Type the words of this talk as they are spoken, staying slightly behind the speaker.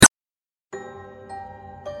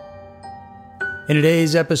In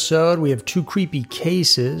today's episode, we have two creepy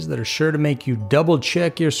cases that are sure to make you double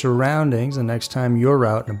check your surroundings the next time you're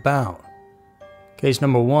out and about. Case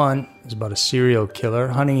number one is about a serial killer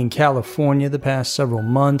hunting in California the past several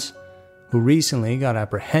months who recently got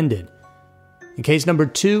apprehended. And case number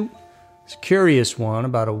two is a curious one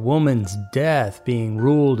about a woman's death being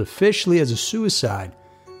ruled officially as a suicide,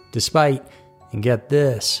 despite, and get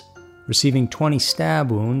this, receiving 20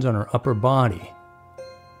 stab wounds on her upper body.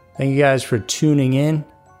 Thank you guys for tuning in.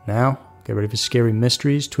 Now, get ready for Scary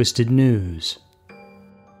Mysteries, Twisted News.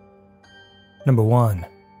 Number 1.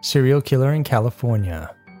 Serial killer in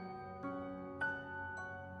California.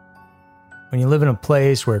 When you live in a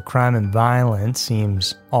place where crime and violence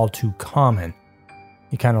seems all too common,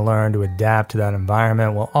 you kind of learn to adapt to that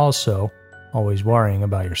environment while also always worrying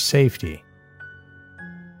about your safety.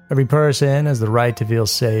 Every person has the right to feel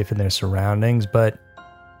safe in their surroundings, but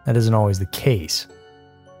that isn't always the case.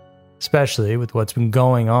 Especially with what's been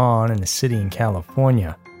going on in the city in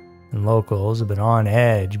California, and locals have been on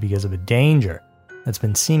edge because of a danger that's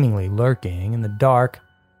been seemingly lurking in the dark,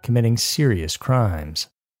 committing serious crimes.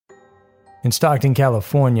 In Stockton,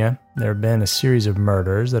 California, there have been a series of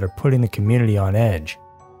murders that are putting the community on edge.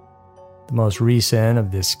 The most recent of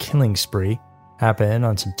this killing spree happened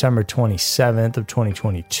on September 27th of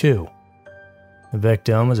 2022. The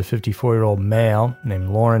victim was a 54-year-old male named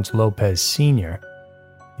Lawrence Lopez Sr.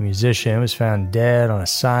 The musician was found dead on a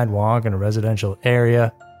sidewalk in a residential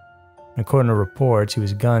area, and according to reports, he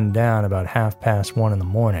was gunned down about 1:30 in the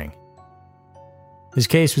morning. His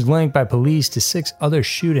case was linked by police to 6 other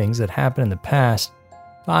shootings that happened in the past,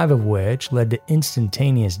 5 of which led to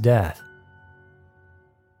instantaneous death.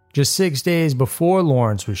 Just 6 days before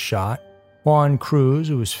Lawrence was shot, Juan Cruz,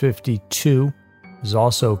 who was 52, was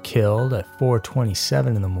also killed at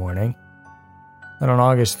 4:27 in the morning. Then on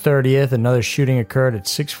August 30th, another shooting occurred at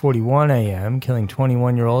 6:41 a.m., killing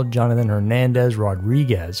 21-year-old Jonathan Hernandez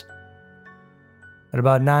Rodriguez. At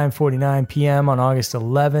about 9:49 p.m. on August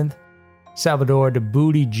 11th, Salvador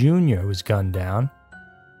DeBooty Jr. was gunned down.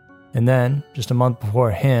 And then, just a month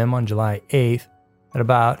before him, on July 8th, at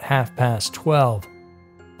about 12:30,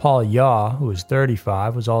 Paul Yaw, who was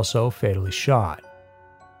 35, was also fatally shot.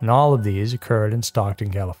 And all of these occurred in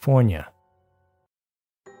Stockton, California.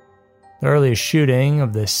 The earliest shooting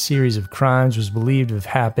of this series of crimes was believed to have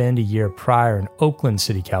happened a year prior in Oakland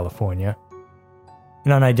City, California.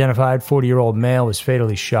 An unidentified 40-year-old male was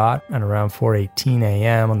fatally shot at around 4:18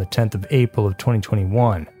 a.m. on the 10th of April of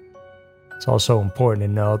 2021. It's also important to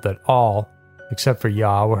note that all, except for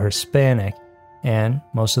Yaw, were Hispanic, and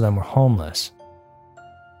most of them were homeless.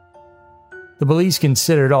 The police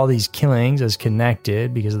considered all these killings as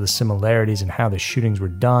connected because of the similarities in how the shootings were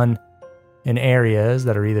done, in areas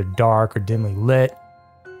that are either dark or dimly lit,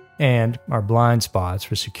 and are blind spots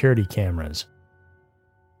for security cameras.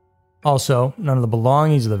 Also, none of the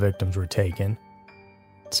belongings of the victims were taken.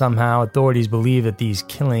 Somehow, authorities believe that these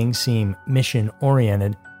killings seem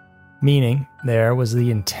mission-oriented, meaning there was the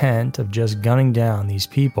intent of just gunning down these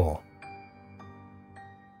people.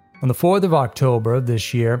 On the 4th of October of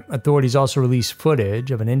this year, authorities also released footage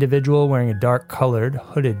of an individual wearing a dark-colored,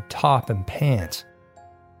 hooded top and pants.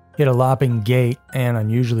 He had a lopping gait and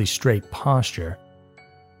unusually straight posture.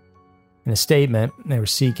 In a statement, they were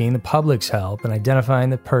seeking the public's help in identifying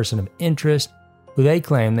the person of interest who they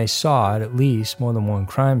claimed they saw at least more than one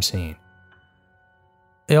crime scene.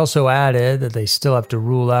 They also added that they still have to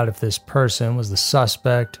rule out if this person was the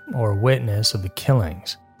suspect or a witness of the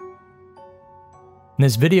killings. And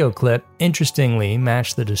this video clip interestingly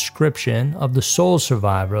matched the description of the sole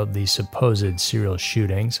survivor of these supposed serial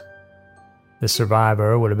shootings. The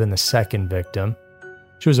survivor would have been the second victim.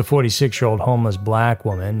 She was a 46-year-old homeless black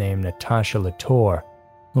woman named Natasha Latour,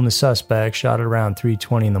 whom the suspect shot at around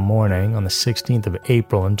 3:20 in the morning on the 16th of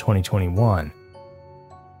April in 2021.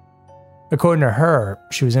 According to her,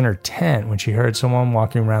 she was in her tent when she heard someone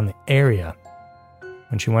walking around the area.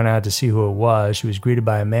 When she went out to see who it was, she was greeted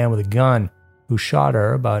by a man with a gun who shot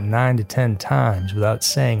her about 9 to 10 times without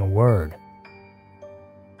saying a word.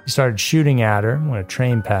 He started shooting at her when a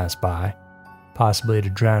train passed by, possibly to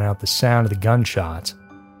drown out the sound of the gunshots.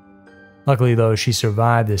 Luckily, though, she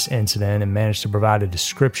survived this incident and managed to provide a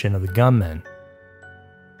description of the gunman.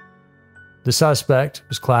 The suspect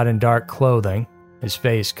was clad in dark clothing, his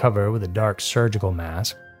face covered with a dark surgical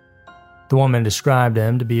mask. The woman described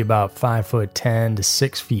him to be about 5'10" to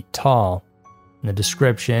 6 feet tall, and the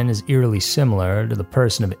description is eerily similar to the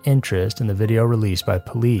person of interest in the video released by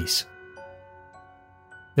police.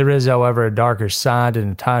 There is, however, a darker side to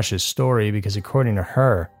Natasha's story because, according to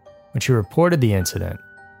her, when she reported the incident,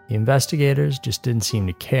 the investigators just didn't seem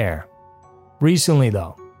to care. Recently,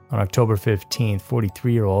 though, On October 15th,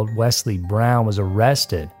 43-year-old Wesley Brown was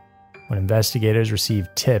arrested when investigators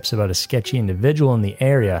received tips about a sketchy individual in the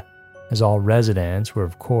area, as all residents were,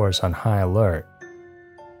 of course, on high alert.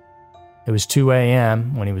 It was 2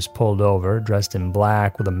 a.m. when he was pulled over, dressed in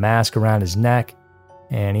black with a mask around his neck,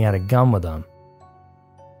 and he had a gun with him.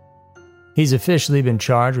 He's officially been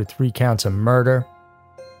charged with 3 counts of murder.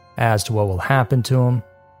 As to what will happen to him,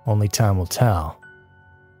 only time will tell.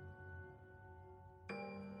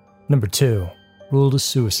 Number 2, ruled a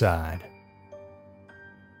suicide.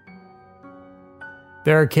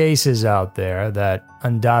 There are cases out there that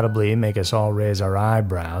undoubtedly make us all raise our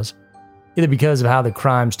eyebrows, either because of how the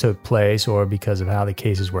crimes took place or because of how the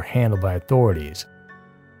cases were handled by authorities.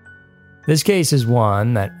 This case is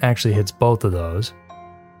one that actually hits both of those,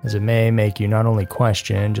 as it may make you not only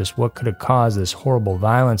question just what could have caused this horrible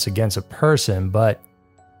violence against a person, but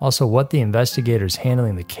also what the investigators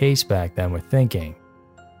handling the case back then were thinking.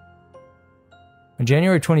 On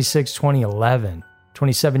January 26, 2011,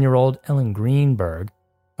 27-year-old Ellen Greenberg,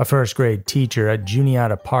 a first-grade teacher at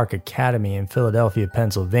Juniata Park Academy in Philadelphia,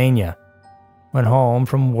 Pennsylvania, went home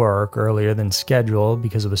from work earlier than scheduled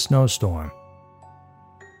because of a snowstorm.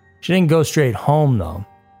 She didn't go straight home, though.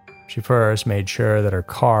 She first made sure that her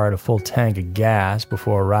car had a full tank of gas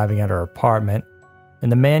before arriving at her apartment in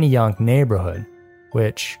the Manayunk neighborhood,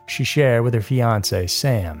 which she shared with her fiancé,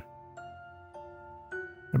 Sam.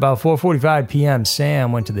 At about 4:45 p.m.,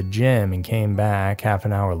 Sam went to the gym and came back half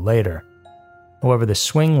an hour later. However, the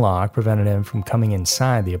swing lock prevented him from coming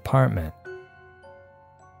inside the apartment.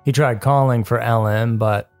 He tried calling for Ellen,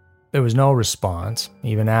 but there was no response,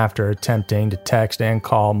 even after attempting to text and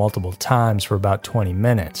call multiple times for about 20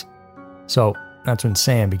 minutes. So that's when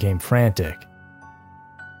Sam became frantic.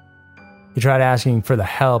 He tried asking for the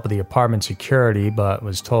help of the apartment security, but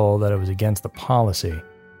was told that it was against the policy.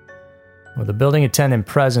 With the building attendant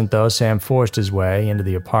present, though, Sam forced his way into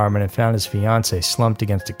the apartment and found his fiancée slumped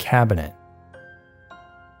against a cabinet.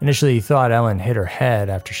 Initially, he thought Ellen hit her head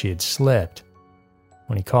after she had slipped.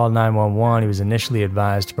 When he called 911, he was initially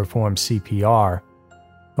advised to perform CPR.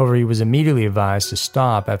 However, he was immediately advised to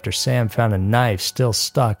stop after Sam found a knife still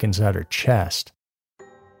stuck inside her chest.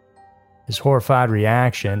 His horrified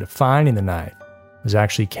reaction to finding the knife was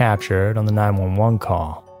actually captured on the 911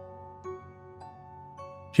 call.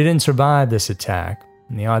 She didn't survive this attack,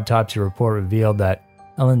 and the autopsy report revealed that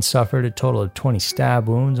Ellen suffered a total of 20 stab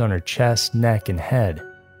wounds on her chest, neck, and head.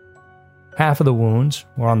 Half of the wounds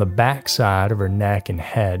were on the back side of her neck and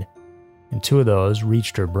head, and 2 of those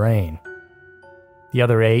reached her brain. The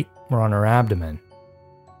other 8 were on her abdomen.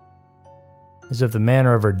 As if the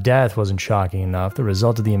manner of her death wasn't shocking enough, the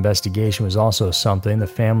result of the investigation was also something the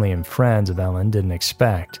family and friends of Ellen didn't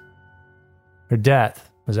expect. Her death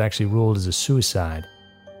was actually ruled as a suicide.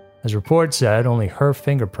 As reports said, only her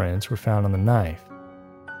fingerprints were found on the knife.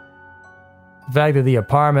 The fact that the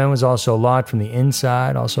apartment was also locked from the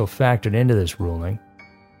inside also factored into this ruling.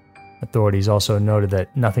 Authorities also noted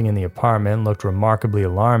that nothing in the apartment looked remarkably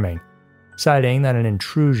alarming, citing that an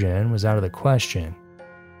intrusion was out of the question.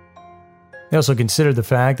 They also considered the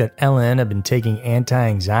fact that Ellen had been taking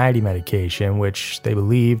anti-anxiety medication, which they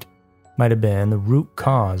believed might have been the root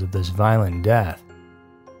cause of this violent death.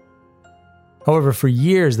 However, for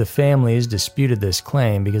years the families disputed this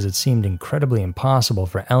claim because it seemed incredibly impossible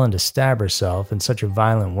for Ellen to stab herself in such a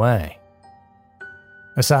violent way.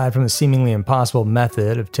 Aside from the seemingly impossible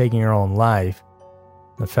method of taking her own life,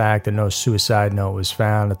 the fact that no suicide note was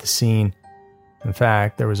found at the scene, in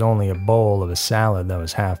fact, there was only a bowl of a salad that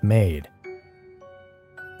was half made.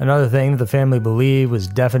 Another thing that the family believed was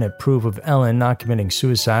definite proof of Ellen not committing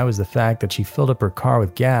suicide was the fact that she filled up her car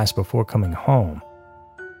with gas before coming home.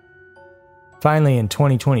 Finally, in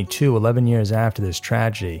 2022, 11 years after this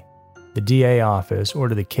tragedy, the DA office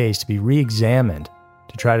ordered the case to be re-examined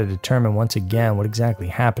to try to determine once again what exactly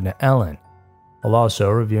happened to Ellen, while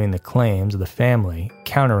also reviewing the claims of the family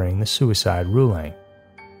countering the suicide ruling.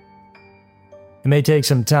 It may take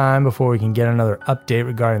some time before we can get another update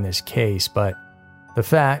regarding this case, but the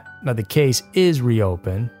fact that the case is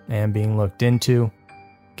reopened and being looked into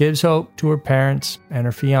gives hope to her parents and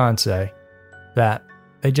her fiancé that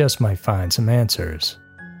they just might find some answers.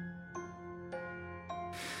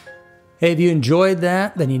 Hey, if you enjoyed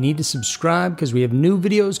that, then you need to subscribe because we have new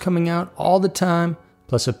videos coming out all the time,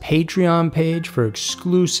 plus a Patreon page for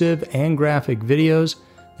exclusive and graphic videos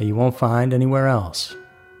that you won't find anywhere else.